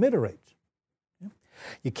system iterates.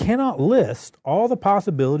 You cannot list all the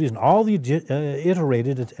possibilities and all the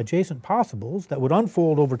iterated adjacent possibles that would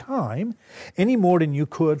unfold over time any more than you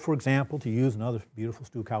could, for example, to use another beautiful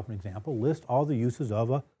Stu Kaufman example, list all the uses of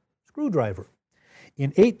a screwdriver. In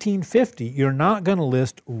 1850, you're not going to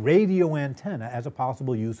list radio antenna as a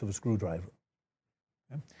possible use of a screwdriver.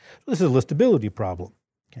 Okay? So this is a listability problem.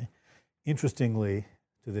 Okay? Interestingly,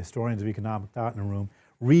 to the historians of economic thought in the room,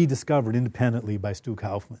 rediscovered independently by Stu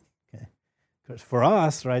Kaufman. Because for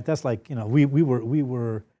us, right, that's like, we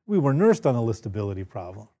were nursed on the listability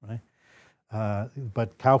problem, right?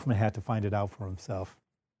 But Kaufman had to find it out for himself.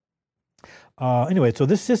 Anyway, so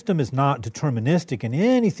this system is not deterministic in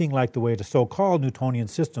anything like the way the so-called Newtonian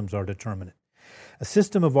systems are determinate. A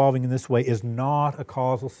system evolving in this way is not a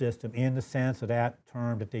causal system in the sense of that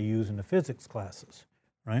term that they use in the physics classes,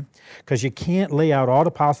 right? Because you can't lay out all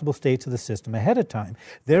the possible states of the system ahead of time.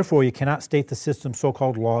 Therefore, you cannot state the system's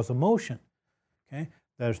so-called laws of motion. Okay?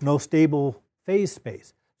 There's no stable phase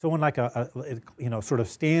space. So in like a sort of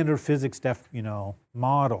standard physics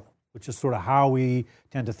model, which is sort of how we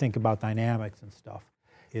tend to think about dynamics and stuff,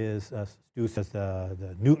 is Stu says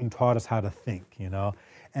the Newton taught us how to think,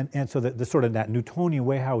 and so the sort of that Newtonian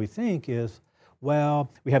way how we think is, well,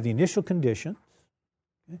 we have the initial conditions,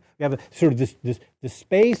 okay? We have sort of this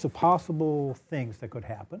space of possible things that could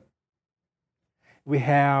happen. We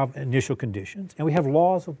have initial conditions, and we have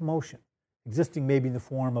laws of motion, existing maybe in the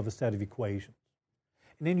form of a set of equations.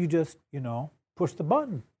 And then you just, push the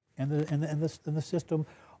button, and the system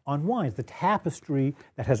unwinds. The tapestry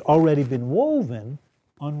that has already been woven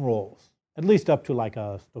unrolls, at least up to like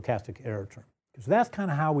a stochastic error term. Because that's kind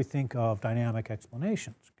of how we think of dynamic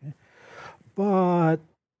explanations. Okay? But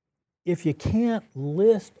if you can't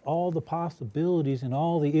list all the possibilities and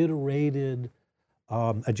all the iterated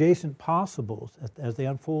adjacent possibles as they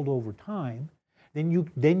unfold over time, then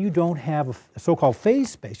you don't have a so-called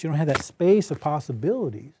phase space. You don't have that space of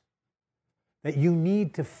possibilities that you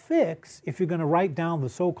need to fix if you're going to write down the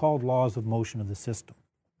so-called laws of motion of the system.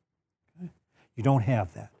 Okay? You don't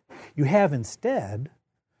have that. You have instead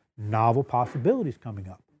novel possibilities coming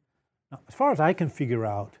up. Now, as far as I can figure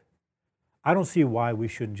out, I don't see why we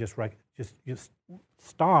shouldn't just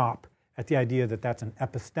stop at the idea that that's an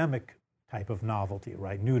epistemic type of novelty,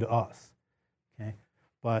 right, new to us. Okay?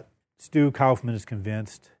 But Stu Kaufman is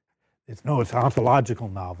convinced it's ontological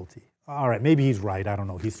novelty. All right, maybe he's right. I don't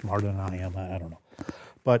know. He's smarter than I am. I don't know.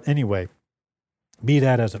 But anyway, be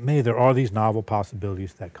that as it may, there are these novel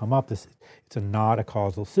possibilities that come up. It's not a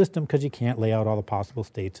causal system because you can't lay out all the possible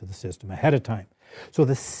states of the system ahead of time. So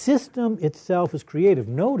the system itself is creative.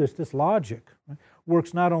 Notice this logic, right,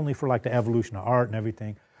 works not only for like the evolution of art and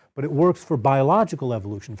everything, but it works for biological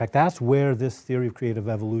evolution. In fact, that's where this theory of creative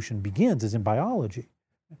evolution begins, is in biology.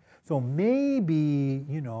 So maybe,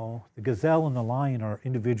 the gazelle and the lion are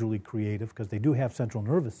individually creative because they do have central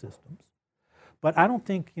nervous systems. But I don't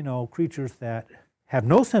think, creatures that have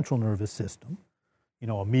no central nervous system,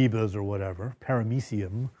 amoebas or whatever,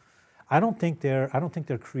 paramecium, I don't think they're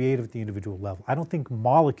creative at the individual level. I don't think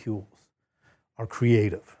molecules are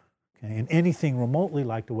creative, okay, in anything remotely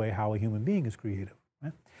like the way how a human being is creative.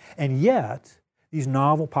 Right? And yet, these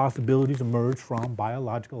novel possibilities emerged from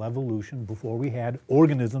biological evolution before we had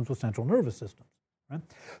organisms with central nervous systems. Right?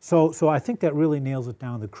 So I think that really nails it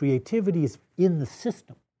down. The creativity is in the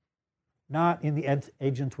system, not in the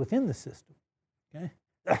agents within the system. Okay?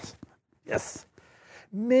 Yes.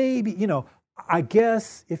 Maybe, I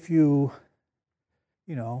guess if you,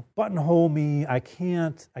 buttonhole me, I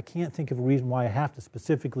can't think of a reason why I have to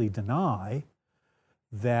specifically deny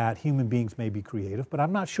that human beings may be creative, but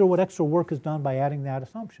I'm not sure what extra work is done by adding that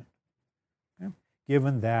assumption, okay?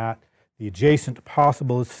 Given that the adjacent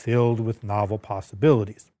possible is filled with novel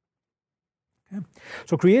possibilities. Okay?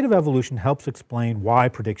 So creative evolution helps explain why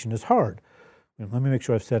prediction is hard. Let me make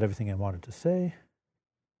sure I've said everything I wanted to say.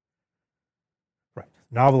 Right.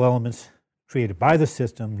 Novel elements created by the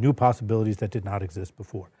system, new possibilities that did not exist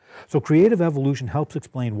before. So creative evolution helps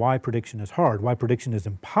explain why prediction is hard, why prediction is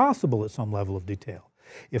impossible at some level of detail.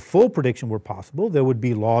 If full prediction were possible, there would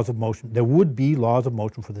be laws of motion. There would be laws of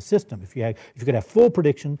motion for the system. If you could have full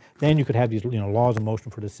prediction, then you could have these laws of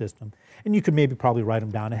motion for the system, and you could maybe probably write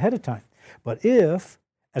them down ahead of time. But if,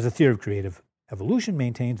 as a theory of creative evolution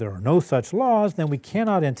maintains, there are no such laws, then we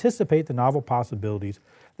cannot anticipate the novel possibilities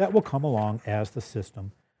that will come along as the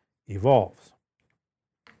system evolves.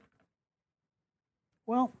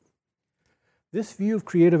 Well, this view of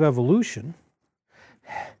creative evolution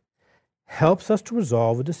helps us to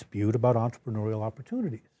resolve a dispute about entrepreneurial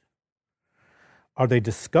opportunities. Are they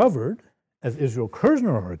discovered, as Israel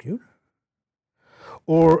Kirzner argues,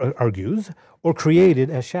 or created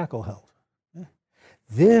as Shackle held?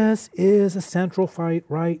 This is a central fight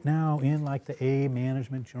right now in like the A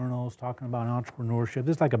management journals talking about entrepreneurship.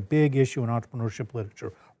 This is like a big issue in entrepreneurship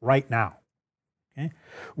literature right now. Okay?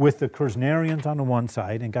 With the Kirznerians on the one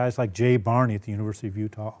side and guys like Jay Barney at the University of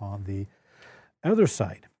Utah on the other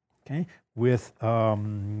side. Okay? With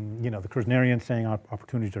the Kirznerians saying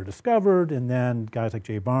opportunities are discovered, and then guys like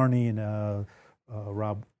Jay Barney and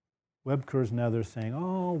Rob Webkers and others saying,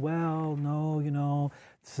 oh, well, no,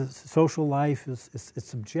 social life is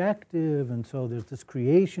subjective, and so there's this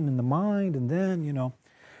creation in the mind, and then,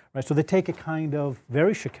 right? So they take a kind of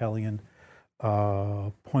very Shackelian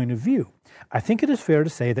point of view. I think it is fair to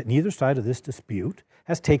say that neither side of this dispute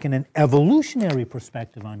has taken an evolutionary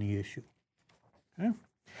perspective on the issue. Okay?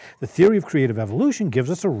 The theory of creative evolution gives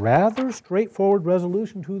us a rather straightforward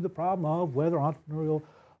resolution to the problem of whether entrepreneurial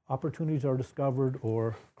opportunities are discovered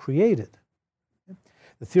or created.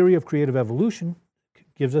 The theory of creative evolution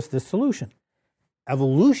gives us this solution.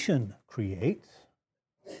 Evolution creates,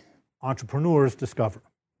 entrepreneurs discover.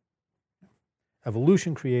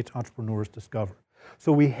 Evolution creates, entrepreneurs discover.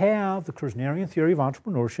 So we have the Kirznerian theory of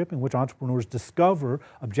entrepreneurship in which entrepreneurs discover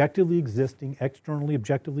externally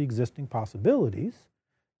objectively existing possibilities,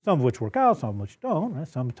 some of which work out, some of which don't. Right?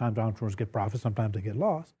 Sometimes entrepreneurs get profits, sometimes they get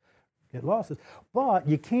losses. But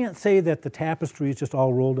you can't say that the tapestry is just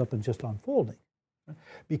all rolled up and just unfolding, right?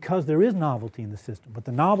 Because there is novelty in the system. But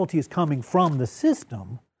the novelty is coming from the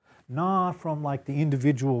system, not from like the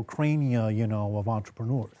individual crania, of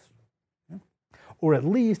entrepreneurs. Okay? Or at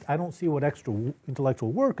least I don't see what extra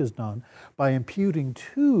intellectual work is done by imputing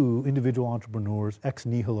to individual entrepreneurs ex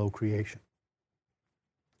nihilo creation.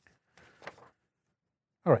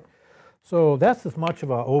 All right, so that's as much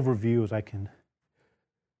of an overview as I can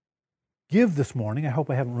give this morning. I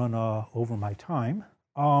hope I haven't run over my time.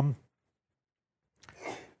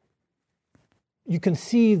 You can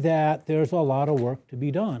see that there's a lot of work to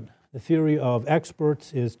be done. The theory of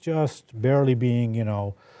experts is just barely being,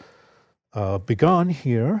 begun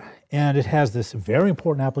here, and it has this very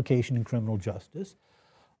important application in criminal justice.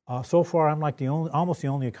 So far, I'm like almost the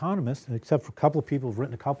only economist, except for a couple of people who've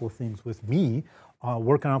written a couple of things with me,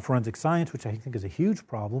 working on forensic science, which I think is a huge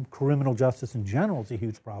problem. Criminal justice in general is a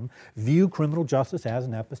huge problem. View criminal justice as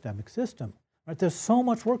an epistemic system. Right? There's so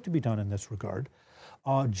much work to be done in this regard.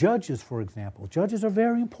 Judges, for example. Judges are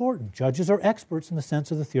very important. Judges are experts in the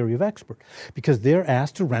sense of the theory of expert because they're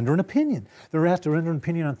asked to render an opinion. They're asked to render an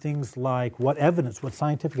opinion on things like what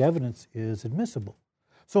scientific evidence is admissible.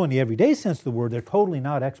 So in the everyday sense of the word, they're totally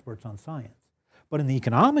not experts on science. But in the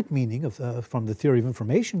economic meaning from the theory of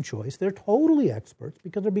information choice, they're totally experts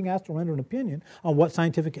because they're being asked to render an opinion on what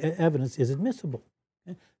scientific evidence is admissible.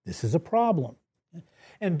 Okay? This is a problem. Okay?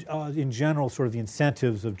 And in general, sort of the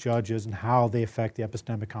incentives of judges and how they affect the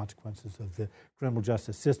epistemic consequences of the criminal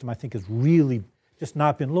justice system, I think has really just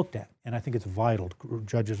not been looked at. And I think it's vital.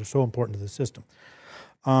 Judges are so important to the system.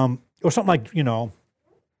 Or something like,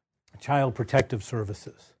 child protective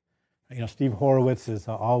services. Steve Horowitz is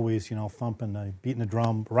always, beating the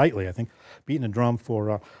drum, rightly, I think, beating the drum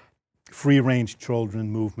for free-range children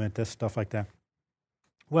movement, this stuff like that.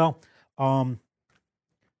 Well,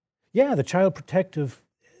 the child protective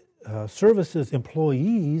services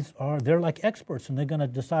employees they're like experts, and they're going to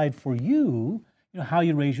decide for you, how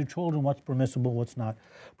you raise your children, what's permissible, what's not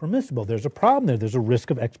permissible. There's a problem there. There's a risk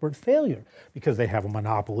of expert failure because they have a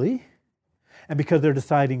monopoly, and because they're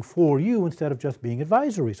deciding for you instead of just being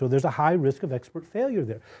advisory. So there's a high risk of expert failure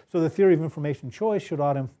there. So the theory of information choice should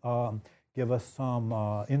give us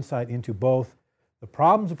some insight into both the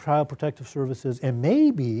problems of child protective services and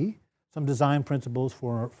maybe some design principles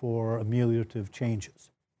for ameliorative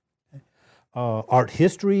changes. Okay? Art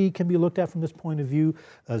history can be looked at from this point of view.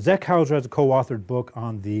 Zeckhauser has a co-authored book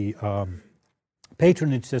on the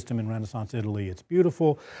patronage system in Renaissance Italy. It's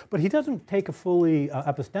beautiful, but he doesn't take a fully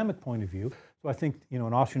epistemic point of view. So I think,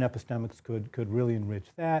 an Austrian epistemics could really enrich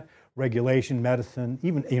that. Regulation, medicine,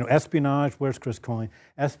 even, espionage, where's Chris Coyne?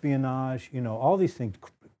 Espionage, all these things,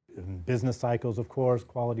 business cycles, of course,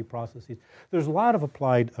 quality processes. There's a lot of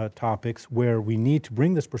applied topics where we need to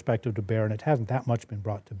bring this perspective to bear, and it hasn't that much been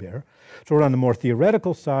brought to bear. So we're on the more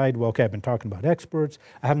theoretical side. Well, okay, I've been talking about experts.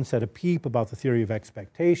 I haven't said a peep about the theory of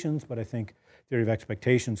expectations, but I think theory of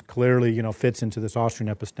expectations clearly, fits into this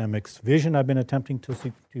Austrian epistemics vision I've been attempting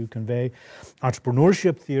to convey.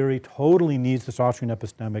 Entrepreneurship theory totally needs this Austrian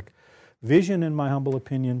epistemic vision, in my humble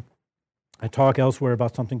opinion. I talk elsewhere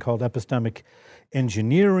about something called epistemic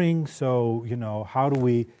engineering. So, how do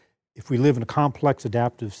we, if we live in a complex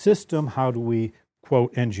adaptive system, how do we,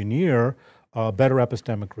 quote, engineer better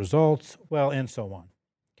epistemic results? Well, and so on.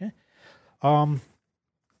 Okay.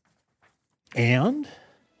 And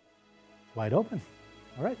wide open.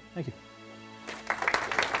 All right, thank you.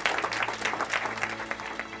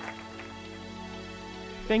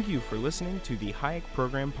 Thank you for listening to the Hayek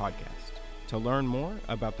Program Podcast. To learn more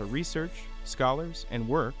about the research, scholars, and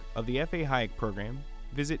work of the F.A. Hayek Program,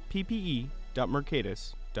 visit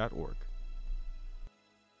ppe.mercatus.org.